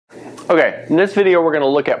Okay, in this video we're going to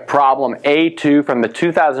look at problem A2 from the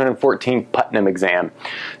 2014 Putnam Exam.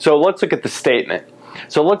 So let's look at the statement.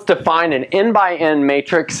 So let's define an n by n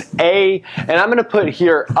matrix A, and I'm going to put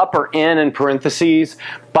here upper n in parentheses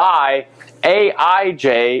by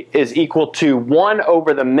Aij is equal to 1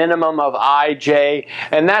 over the minimum of Ij,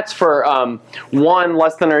 and that's for 1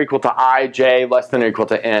 less than or equal to Ij less than or equal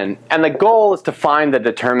to n. And the goal is to find the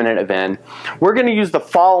determinant of n. We're going to use the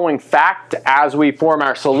following fact as we form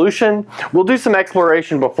our solution. We'll do some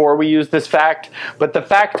exploration before we use this fact, but the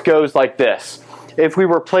fact goes like this. If we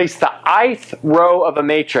replace the ith row of a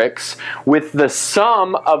matrix with the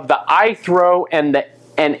sum of the ith row and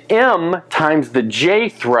m times the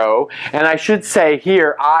jth row, and I should say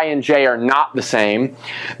here I and j are not the same,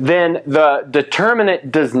 then the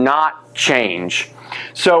determinant does not change.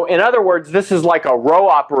 So in other words, this is like a row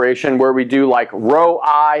operation where we do like row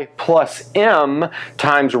I plus m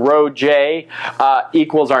times row j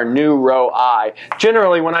equals our new row I.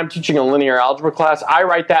 Generally, when I'm teaching a linear algebra class, I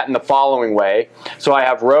write that in the following way. So I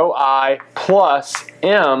have row I plus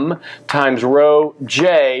m times row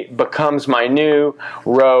j becomes my new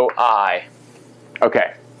row I.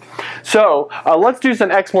 Okay. So let's do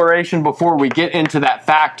some exploration before we get into that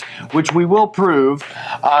fact, which we will prove,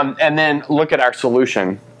 and then look at our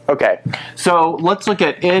solution. Okay, so let's look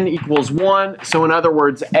at n equals 1. So in other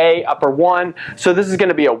words, A upper 1. So this is going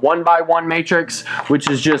to be a 1 by 1 matrix, which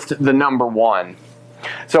is just the number 1.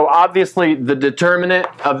 So obviously the determinant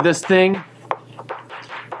of this thing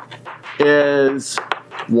is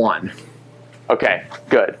 1. Okay,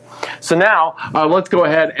 good. So now let's go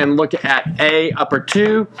ahead and look at A upper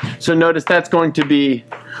 2. So notice that's going to be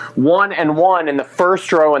 1 and 1 in the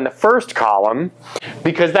first row in the first column,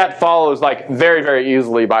 because that follows like very, very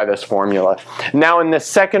easily by this formula. Now in the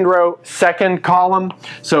second row, second column,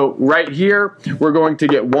 so right here we're going to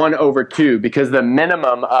get 1 over 2 because the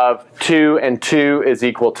minimum of 2 and 2 is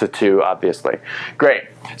equal to 2, obviously. Great.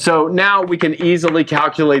 So now we can easily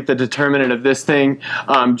calculate the determinant of this thing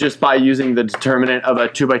just by using the determinant of a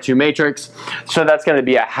 2 by 2 matrix. So that's going to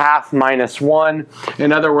be a half minus 1.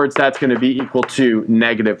 In other words, that's going to be equal to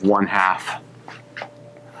negative 1/2.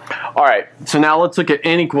 All right, so now let's look at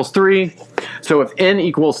n equals 3. So if n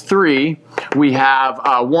equals 3, we have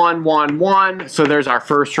 1, 1, 1. So there's our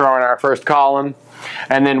first row in our first column.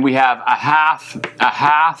 And then we have a half,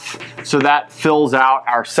 so that fills out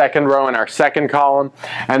our second row in our second column.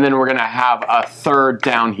 And then we're going to have a third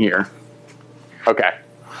down here. Okay.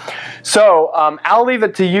 So I'll leave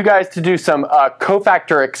it to you guys to do some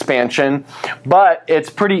cofactor expansion, but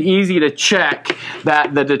it's pretty easy to check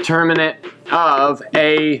that the determinant of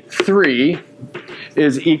A3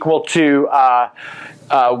 is equal to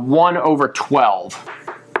 1 over 12.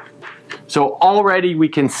 So already we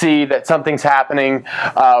can see that something's happening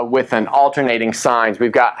with an alternating signs.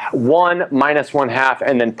 We've got 1 minus 1/2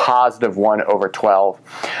 and then positive 1 over 12.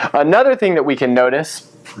 Another thing that we can notice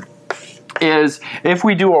is if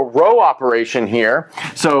we do a row operation here,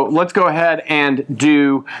 so let's go ahead and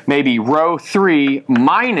do maybe row 3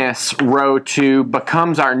 minus row 2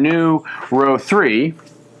 becomes our new row 3.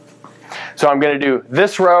 So I'm going to do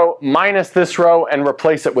this row minus this row and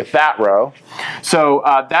replace it with that row. So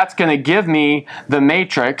that's going to give me the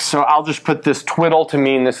matrix. So I'll just put this twiddle to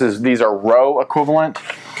mean these are row equivalent.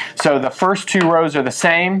 So the first 2 rows are the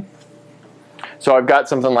same. So I've got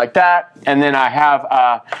something like that. And then I have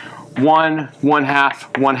 1,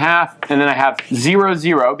 1/2, 1/2. And then I have 0,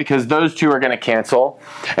 0 because those 2 are going to cancel.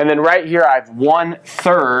 And then right here I have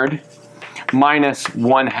 1/3 minus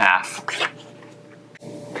 1/2.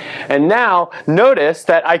 And now notice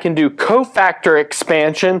that I can do cofactor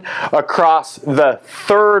expansion across the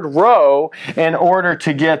third row in order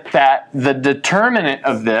to get the determinant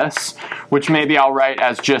of this, which maybe I'll write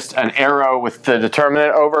as just an arrow with the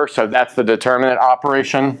determinant over, so that's the determinant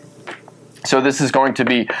operation. So this is going to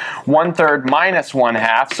be 1/3 minus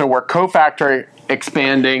 1/2, so we're cofactor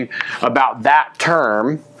expanding about that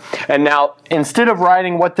term. And now, instead of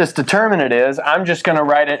writing what this determinant is, I'm just going to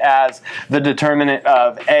write it as the determinant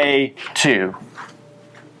of A2.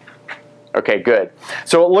 Okay, good.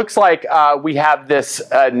 So it looks like we have this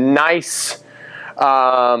nice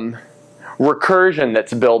recursion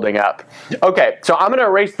that's building up. Okay, so I'm going to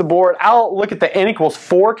erase the board. I'll look at the n equals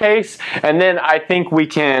 4 case, and then I think we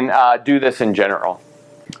can do this in general.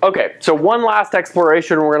 Okay, so one last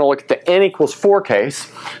exploration, we're going to look at the n equals 4 case.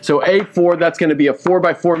 So A4, that's going to be a 4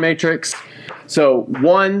 by 4 matrix. So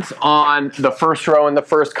 1's on the first row in the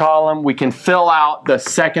first column. We can fill out the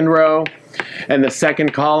second row and the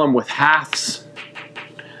second column with halves.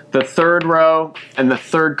 The third row and the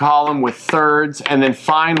third column with thirds. And then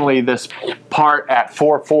finally this part at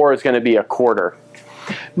 4, 4 is going to be a quarter.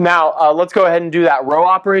 Now let's go ahead and do that row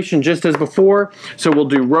operation just as before. So we'll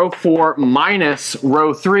do row 4 minus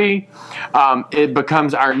row 3. It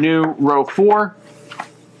becomes our new row 4.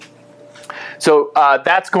 So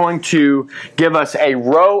that's going to give us a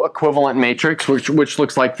row equivalent matrix, which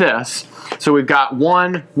looks like this. So we've got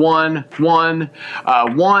 1, 1, 1,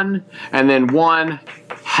 1, and then 1,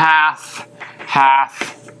 half,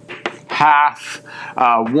 half, half,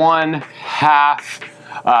 1, half,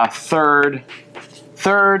 third,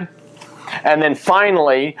 third. And then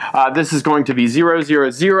finally, this is going to be 0, 0,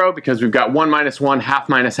 0 because we've got 1 minus 1, half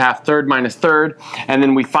minus half, third minus third. And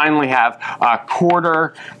then we finally have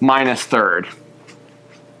quarter minus third.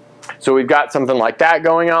 So we've got something like that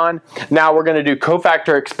going on. Now we're going to do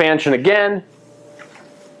cofactor expansion again.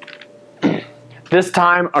 This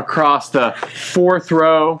time across the 4th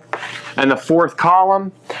row and the 4th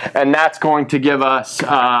column. And that's going to give us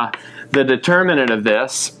the determinant of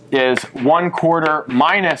this is 1/4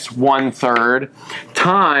 minus 1/3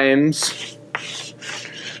 times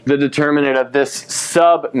the determinant of this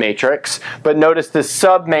sub-matrix. But notice this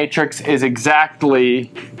sub-matrix is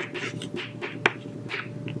exactly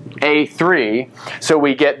A3, so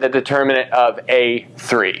we get the determinant of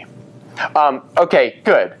A3. Okay,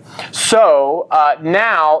 good. So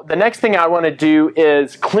now the next thing I want to do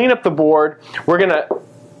is clean up the board. We're going to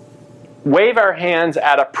wave our hands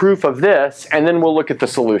at a proof of this, and then we'll look at the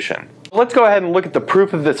solution. Let's go ahead and look at the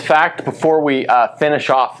proof of this fact before we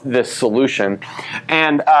finish off this solution.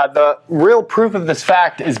 And the real proof of this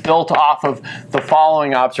fact is built off of the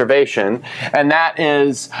following observation, and that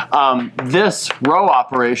is this row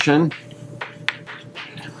operation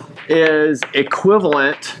is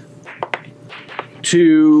equivalent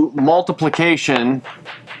to multiplication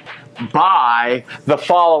by the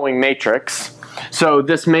following matrix. So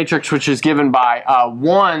this matrix, which is given by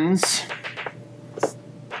 1s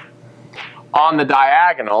on the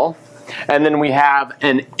diagonal, and then we have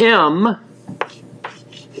an M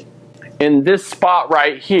in this spot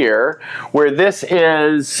right here, where this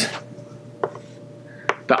is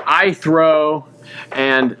the ith row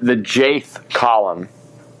and the jth column.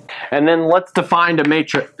 And then let's define a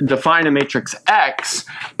matrix X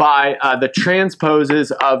by the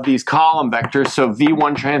transposes of these column vectors, so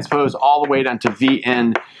V1 transpose all the way down to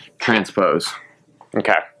Vn transpose.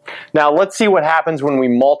 Okay. Now let's see what happens when we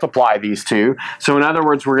multiply these two. So in other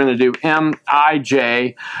words, we're going to do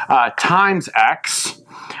Mij times X,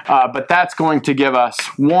 but that's going to give us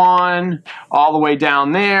 1 all the way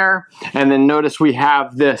down there, and then notice we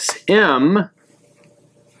have this M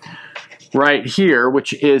right here,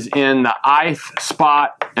 which is in the ith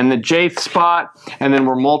spot and the jth spot, and then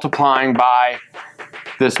we're multiplying by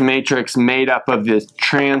this matrix made up of the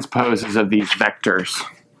transposes of these vectors.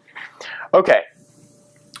 Okay,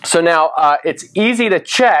 so now it's easy to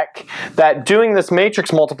check that doing this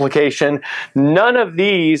matrix multiplication, none of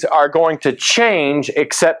these are going to change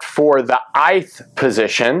except for the ith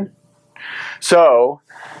position. So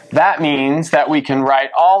that means that we can write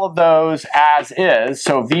all of those as is.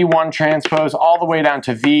 So V1 transpose all the way down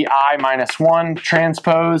to Vi minus 1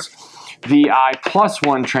 transpose, Vi plus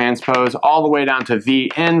 1 transpose all the way down to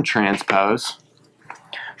Vn transpose.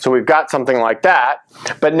 So we've got something like that.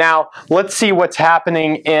 But now let's see what's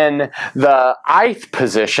happening in the ith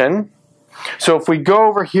position. So if we go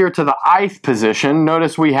over here to the ith position,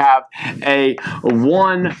 notice we have a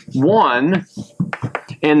 1, 1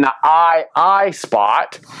 in the I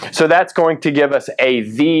spot. So that's going to give us a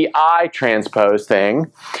Vi transpose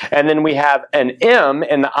thing. And then we have an M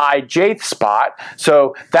in the ijth spot.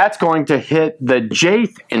 So that's going to hit the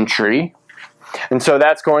jth entry. And so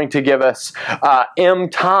that's going to give us M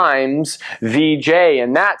times Vj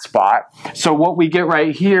in that spot. So what we get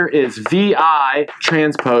right here is Vi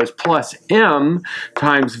transpose plus M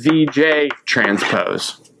times Vj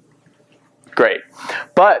transpose. Great.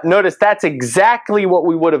 But notice that's exactly what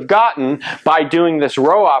we would have gotten by doing this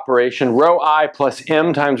row operation, rho I plus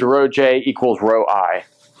M times rho j equals rho I.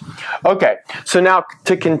 Okay, so now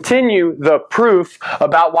to continue the proof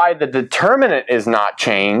about why the determinant is not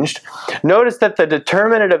changed, notice that the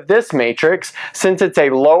determinant of this matrix, since it's a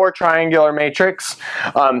lower triangular matrix,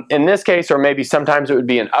 in this case, or maybe sometimes it would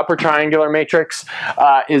be an upper triangular matrix,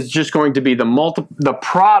 is just going to be the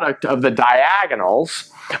product of the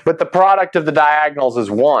diagonals, but the product of the diagonals is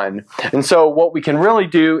 1. And so what we can really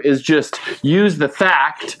do is just use the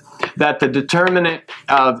fact that the determinant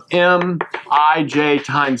of Mij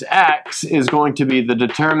times X is going to be the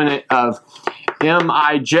determinant of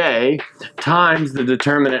Mij times the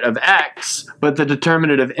determinant of X, but the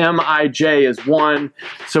determinant of Mij is 1,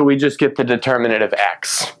 so we just get the determinant of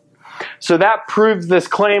X. So that proves this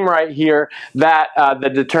claim right here that the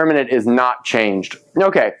determinant is not changed.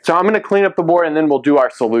 Okay, so I'm going to clean up the board and then we'll do our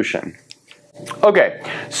solution. Okay,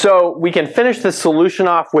 so we can finish this solution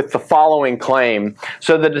off with the following claim.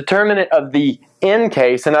 So the determinant of the n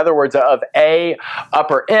case, in other words of a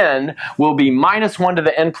upper n, will be minus 1 to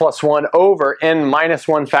the n plus 1 over n minus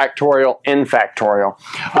 1 factorial n factorial.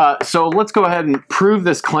 So let's go ahead and prove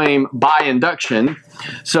this claim by induction.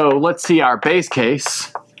 So let's see our base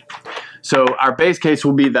case. So our base case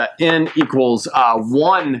will be the n equals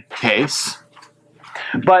 1 case.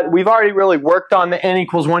 But we've already really worked on the n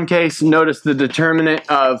equals 1 case. Notice the determinant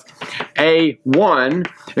of A1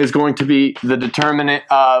 is going to be the determinant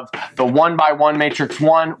of the 1 by 1 matrix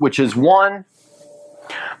 1, which is 1.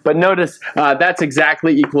 But notice that's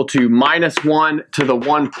exactly equal to minus 1 to the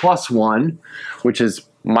 1 plus 1, which is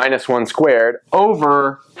minus 1 squared,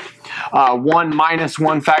 over 1 minus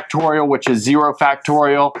 1 factorial, which is 0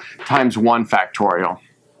 factorial, times 1 factorial.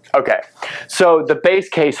 Okay, so the base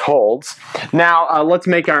case holds. Now let's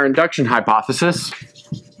make our induction hypothesis.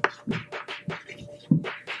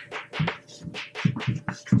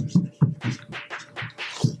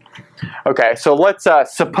 Okay, so let's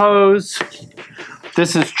suppose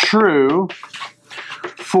this is true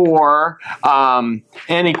for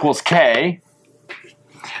n equals k.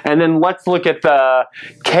 And then let's look at the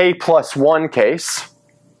k plus 1 case.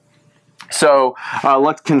 So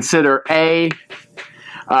let's consider a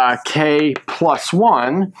k plus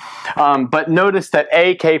 1, but notice that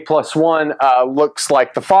a k plus 1 looks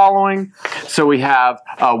like the following. So we have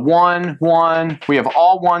 1, 1, we have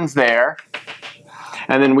all 1s there,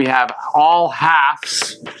 and then we have all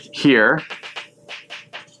halves here,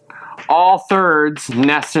 all thirds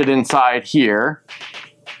nested inside here,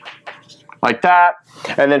 like that.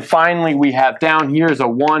 And then finally we have down here is a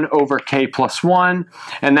 1 over k plus 1,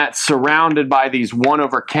 and that's surrounded by these 1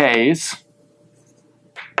 over k's.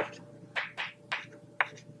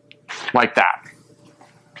 Like that.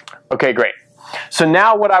 Okay, great. So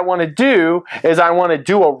now what I want to do is I want to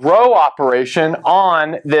do a row operation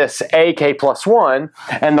on this AK plus 1,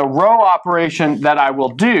 and the row operation that I will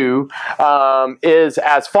do is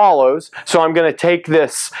as follows. So I'm going to take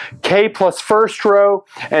this K plus first row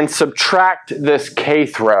and subtract this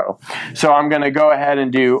Kth row. So I'm going to go ahead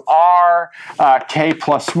and do R K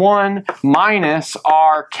plus 1 minus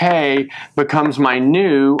RK becomes my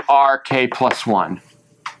new RK plus 1.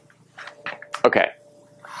 Okay,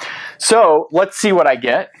 so let's see what I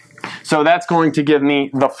get. So that's going to give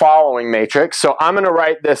me the following matrix. So I'm going to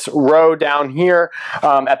write this row down here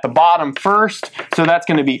at the bottom first. So that's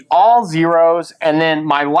going to be all zeros, and then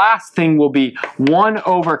my last thing will be 1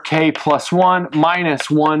 over k plus 1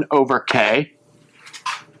 minus 1 over k.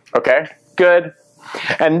 Okay, good.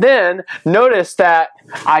 And then notice that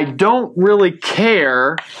I don't really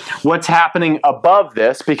care what's happening above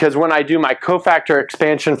this, because when I do my cofactor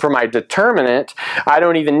expansion for my determinant, I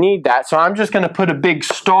don't even need that. So I'm just going to put a big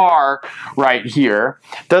star right here.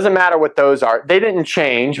 Doesn't matter what those are. They didn't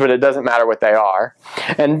change, but it doesn't matter what they are.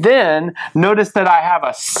 And then notice that I have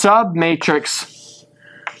a submatrix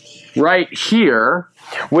right here,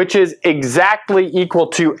 which is exactly equal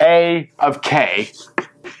to A of k.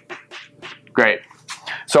 Great.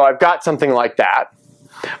 So I've got something like that.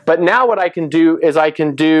 But now what I can do is I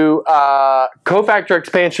can do cofactor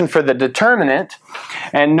expansion for the determinant,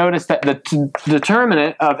 and notice that the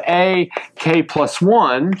determinant of a k plus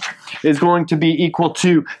 1 is going to be equal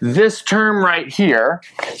to this term right here.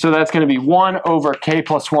 So that's going to be 1 over k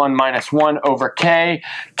plus 1 minus 1 over k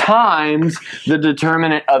times the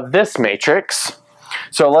determinant of this matrix.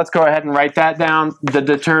 So let's go ahead and write that down, the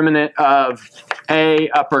determinant of a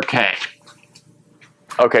upper k.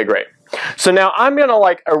 Okay, great. So now I'm going to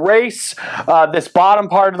like erase this bottom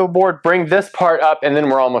part of the board, bring this part up, and then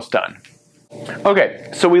we're almost done. Okay,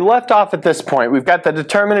 so we left off at this point. We've got the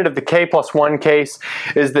determinant of the k plus 1 case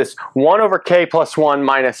is this 1 over k plus 1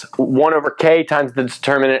 minus 1 over k times the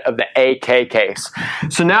determinant of the AK case.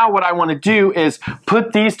 So now what I want to do is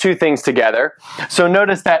put these two things together. So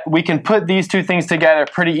notice that we can put these two things together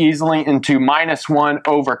pretty easily into minus 1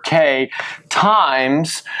 over k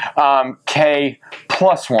times k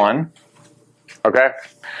plus 1. Okay,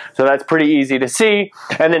 so that's pretty easy to see.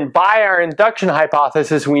 And then by our induction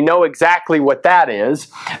hypothesis, we know exactly what that is.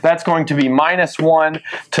 That's going to be minus 1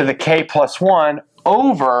 to the k plus 1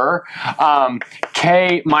 over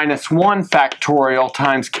k minus 1 factorial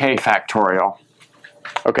times k factorial.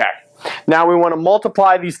 Okay, now we want to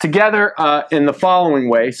multiply these together in the following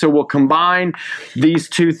way. So we'll combine these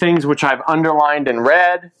two things which I've underlined in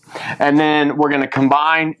red, and then we're going to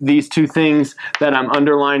combine these two things that I'm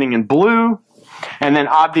underlining in blue. and then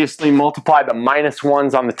obviously multiply the minus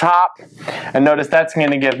 1's on the top, and notice that's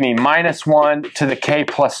going to give me minus 1 to the k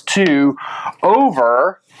plus 2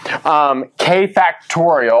 over k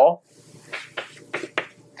factorial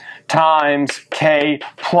times k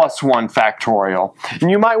plus 1 factorial. And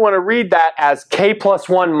you might want to read that as k plus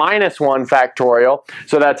 1 minus 1 factorial,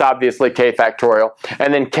 so that's obviously k factorial,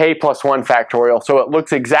 and then k plus 1 factorial, so it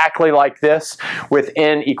looks exactly like this with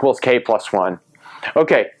n equals k plus 1.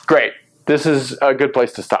 Okay, great. This is a good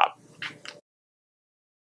place to stop.